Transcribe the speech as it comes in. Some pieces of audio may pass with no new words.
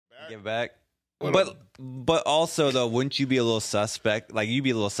Get back. But also though, wouldn't you be a little suspect? Like you'd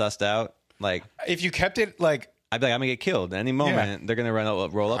be a little sussed out. Like if you kept it like, I'd be like, I'm gonna get killed any moment. They're gonna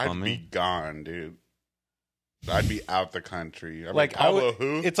roll up on me. I'd be gone, dude. I'd be out the country. Like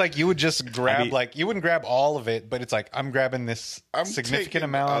it's like you would just grab like you wouldn't grab all of it, but it's like I'm grabbing this significant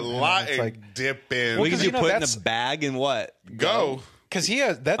amount, a lot, and like dip in. What could you put in a bag and what? Go. Because he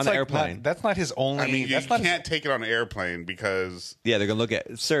has that's like airplane. That's not his only. I mean, you can't take it on an airplane because they're gonna look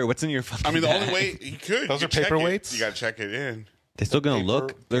at, sir, what's in your fucking I mean, the bag? only way you could. Those are paperweights. You gotta check it in. They're still gonna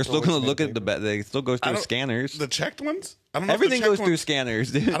look. They're still gonna look at the bag. They still go through scanners. The checked ones. I don't know. Everything goes through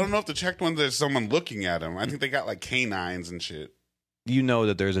scanners, dude. I don't know if the checked ones there's someone looking at them. I think they got like canines and shit. You know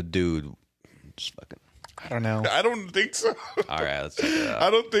that there's a dude. Just fucking. I don't know. I don't think so. All right, let's check it out.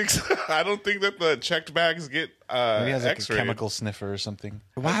 I don't think so. I don't think that the checked bags get Maybe he has like X-rayed. a chemical sniffer or something.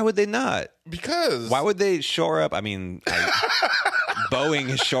 Why would they not? Because why would they shore up? I mean, Boeing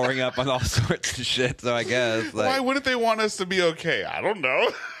is shoring up on all sorts of shit. So I guess why wouldn't they want us to be okay? I don't know.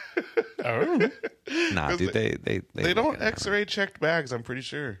 Nah, dude, they don't X-ray checked bags. I'm pretty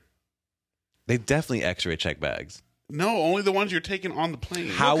sure they definitely X-ray check bags. No, only the ones you're taking on the plane.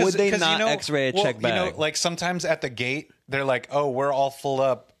 How would they not X-ray a check bag? You know, like sometimes at the gate, they're like, "Oh, we're all full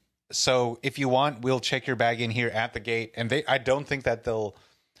up. So if you want, we'll check your bag in here at the gate." And I don't think that they'll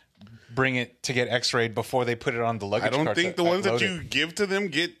bring it to get X-rayed before they put it on the luggage. I don't think the ones that you give to them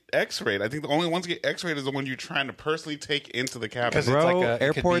get X-rayed. I think the only ones that get X-rayed is the one you're trying to personally take into the cabin. Bro, it's like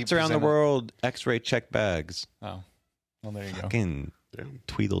airports around the world X-ray check bags. Oh, well, there you go. Fucking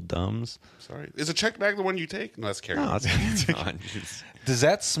Tweedledums. Sorry, is a checked bag the one you take? No, that's carry on. Does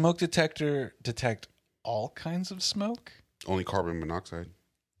that smoke detector detect all kinds of smoke? Only carbon monoxide.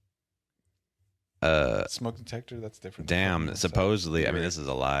 Smoke detector, that's different. Damn, supposedly, I mean, this is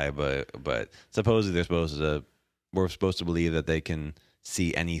a lie, but supposedly we're supposed to believe that they can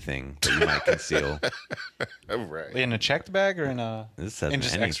see anything that you might conceal. Right. In a checked bag or in a? This says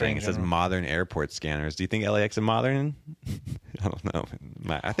just anything. It says modern airport scanners. Do you think LAX is modern? I don't know.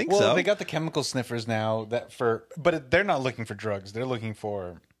 I think so. Well, they got the chemical sniffers now but they're not looking for drugs. They're looking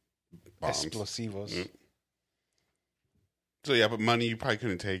for bombs. Explosivos. Mm. So yeah, but money you probably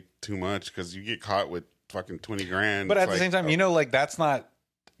couldn't take too much because you get caught with fucking 20 grand. But at the same time, you know, like that's not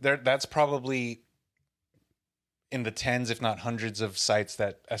there. That's probably in the tens, if not hundreds, of sites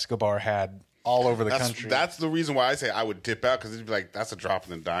that Escobar had all over the country. That's the reason why I say I would dip out, because it'd be like that's a drop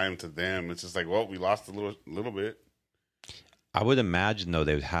in the dime to them. It's just like, well, we lost a little bit. I would imagine though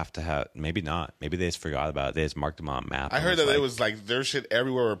they would have to have, maybe not. Maybe they just forgot about it. They just marked them on a map. I heard that it was like there's shit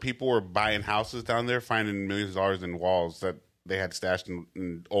everywhere where people were buying houses down there, finding millions of dollars in walls that they had stashed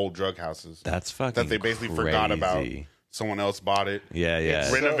in old drug houses. That's fucking that they basically forgot about. Someone else bought it.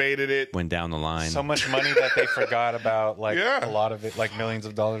 Yeah. Renovated it. Went down the line. So much money that they forgot about, like a lot of it, like millions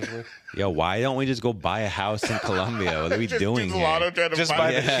of dollars worth. Yo, why don't we just go buy a house in Colombia? What are we doing here? Just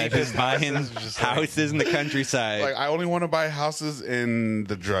buy buying houses in the countryside. Like, I only want to buy houses in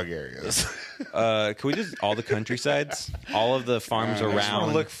the drug areas. Can we just all the countrysides, all of the farms around? I just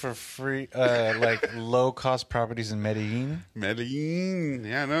want to look for free, like low cost properties in Medellin. Medellin,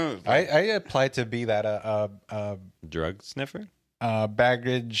 yeah, no. I applied to be that drug sniffer,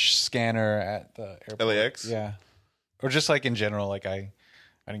 baggage scanner at the airport. LAX, yeah, or just like in general. Like I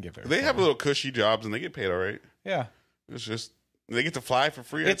didn't get very. They have little cushy jobs and they get paid all right. Yeah, it's just they get to fly for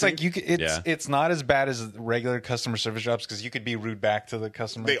free. It's like it's not as bad as regular customer service jobs because you could be rude back to the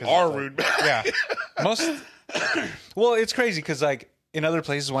customer. They are rude back. Yeah, well, it's crazy because like in other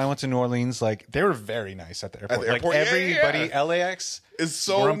places when I went to New Orleans, like they were very nice at the airport. Like everybody, LAX is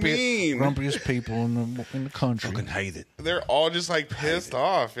so mean. Grumpiest people in the country. Fucking hate it. They're all just like pissed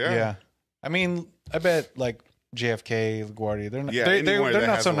off. Yeah. I mean, I bet like JFK, LaGuardia, they're not. Yeah, they're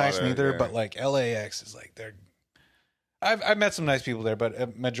not so nice neither. But like LAX is like they're. I've met some nice people there, but a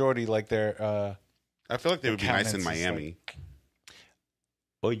majority like they're. I feel like they would be nice in Miami.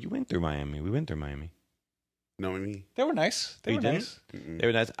 Well, you went through Miami. We went through Miami. No, me. They were nice. They were nice. They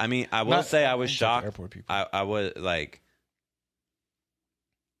were nice. I mean, I will say I was shocked. Airport people. I was like,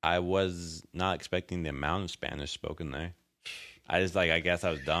 I was not expecting the amount of Spanish spoken there. I guess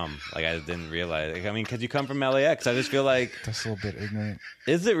I was dumb. Like I just didn't realize. Like, I mean, because you come from LAX, I just feel like that's a little bit ignorant.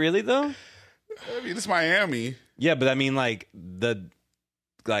 Is it really though? I mean, it's Miami. Yeah, but I mean, like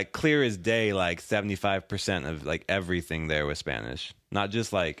clear as day, like 75% of like everything there was Spanish. Not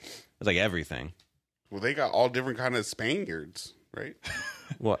just like it's like everything. Well, they got all different kind of Spaniards, right?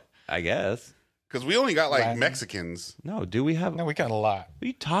 Well, I guess. Because we only got like Mexicans. No, do we have? No, we got a lot. What are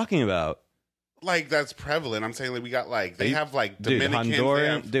you talking about? like that's prevalent. I'm saying like we got like they have like Dude, Dominicans.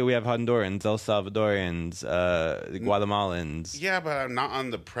 Honduran. We have Hondurans, El Salvadorians, Guatemalans. Yeah, but I'm not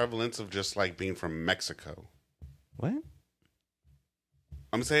on the prevalence of just like being from Mexico. What?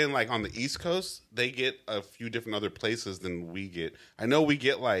 I'm saying like on the East Coast, they get a few different other places than we get. I know we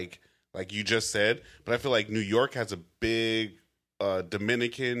get like you just said, but I feel like New York has a big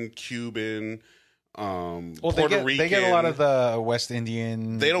Dominican, Cuban, Puerto Rican. They get a lot of the West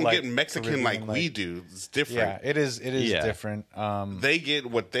Indian. They don't like, get Mexican Caribbean, like we do. It's different. Yeah, it is different. They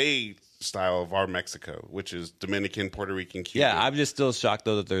get what they style of our Mexico, which is Dominican, Puerto Rican, Cuban. Yeah, I'm just still shocked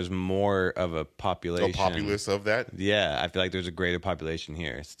though that there's more of a population. The populace of that. Yeah, I feel like there's a greater population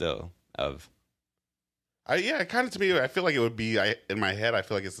here still of. Yeah, kind of to me, I feel like it would be in my head. I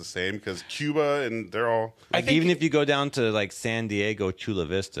feel like it's the same because Cuba and they're all. Like even if you go down to like San Diego, Chula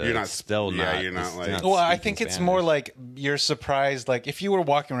Vista, you're not it's still yeah, not. you're not like. not Well, I speaking think it's Spanish. more like you're surprised. Like if you were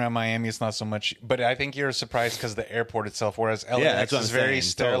walking around Miami, it's not so much. But I think you're surprised because the airport itself. Whereas LAX that's what is I'm very saying,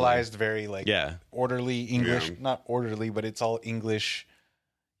 sterilized, very like orderly English. Yeah. Not orderly, but it's all English.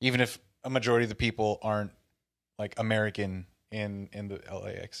 Even if a majority of the people aren't like American in the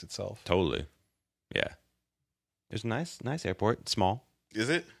LAX itself. Totally, yeah. There's a nice airport. It's small. Is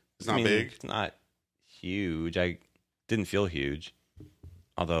it? It's not big. It's not huge. I didn't feel huge.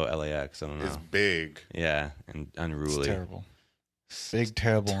 Although LAX, I don't know. It's big. Yeah, and unruly. It's terrible. Big,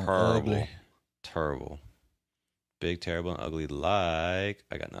 terrible, and Terrible. ugly. Terrible. Big, terrible, and ugly. Like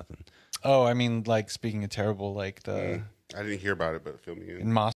I got nothing. Oh, I mean, like speaking of terrible, like the I didn't hear about it, but fill me in. in Moscow.